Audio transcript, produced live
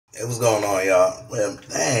Hey, what's going on, y'all? Well,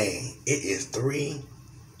 dang, it is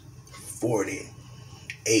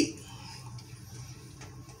 3:48.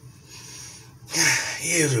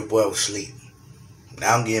 Here's your boy was asleep.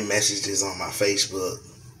 Now I'm getting messages on my Facebook.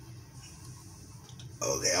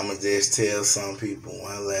 Okay, I'm gonna just tell some people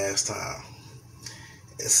one last time.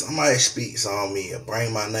 If somebody speaks on me or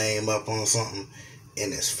bring my name up on something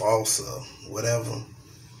and it's false or whatever,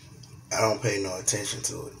 I don't pay no attention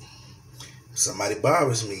to it. If somebody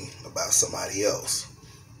bothers me about somebody else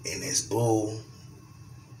and it's bull,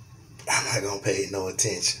 I'm not gonna pay no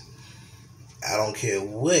attention. I don't care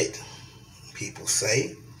what people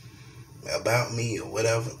say about me or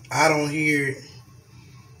whatever. I don't hear it.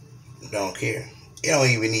 Don't care. It don't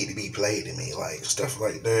even need to be played to me. Like stuff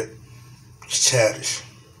like that. It's childish.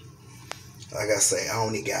 Like I say, I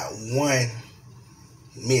only got one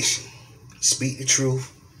mission. Speak the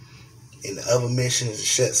truth. And the other mission is to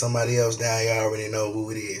shut somebody else down. You already know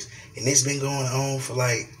who it is. And it's been going on for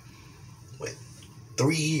like, what,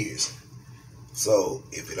 3 years. So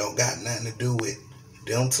if it don't got nothing to do with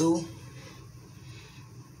them two,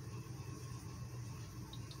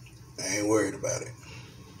 I ain't worried about it.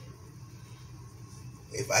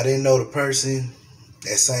 If I didn't know the person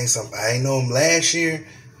that's saying something, I ain't know him last year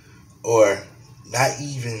or not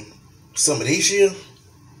even some of this year,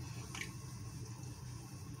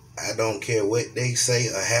 I don't care what they say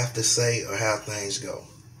or have to say or how things go.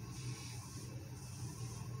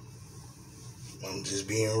 I'm just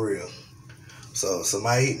being real. So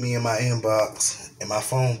somebody hit me in my inbox and my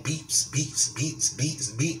phone beeps,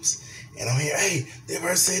 and I'm here, hey, that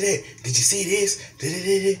person said that. Did you see this?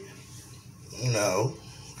 No,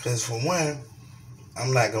 because for one,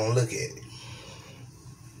 I'm not going to look at it.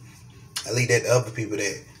 I leave that to other people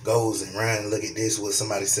that goes and run and look at this, what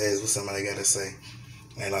somebody says, what somebody got to say,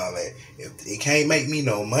 and all that. If it can't make me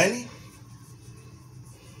no money,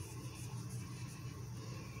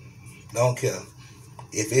 don't care.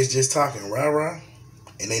 If it's just talking rah-rah,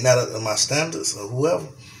 and they not up to my standards or whoever,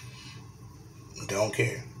 don't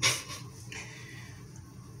care.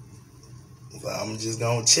 So I'm just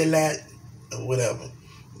going to chill out or whatever.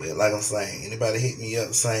 But like I'm saying, anybody hit me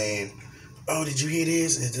up saying, oh, did you hear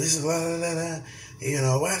this? This is blah, blah, blah, blah. You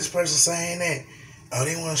know, why is this person saying that? Oh,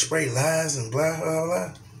 they want to spray lies and blah, blah,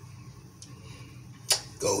 blah.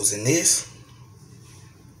 Goes in this,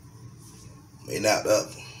 and not the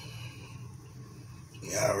other.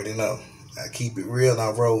 You already know. I keep it real and I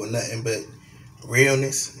roll with nothing but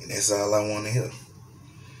realness, and that's all I want to hear.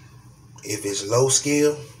 If it's low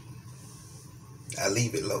scale, I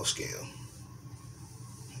leave it low scale.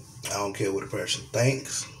 I don't care what a person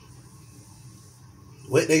thinks.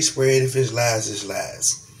 What they spread, if it's lies, it's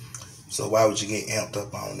lies. So why would you get amped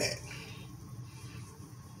up on that?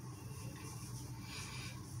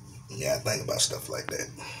 Yeah, I think about stuff like that.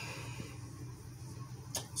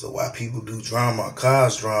 So why people do drama or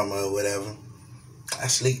cause drama or whatever, I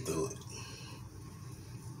sleep through it.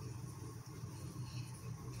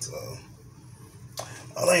 So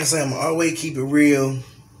all I can say, I'm always keep it real.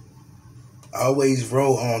 Always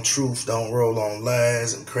roll on truth. Don't roll on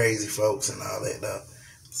lies and crazy folks and all that stuff.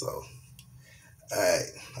 So,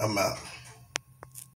 alright, I'm out.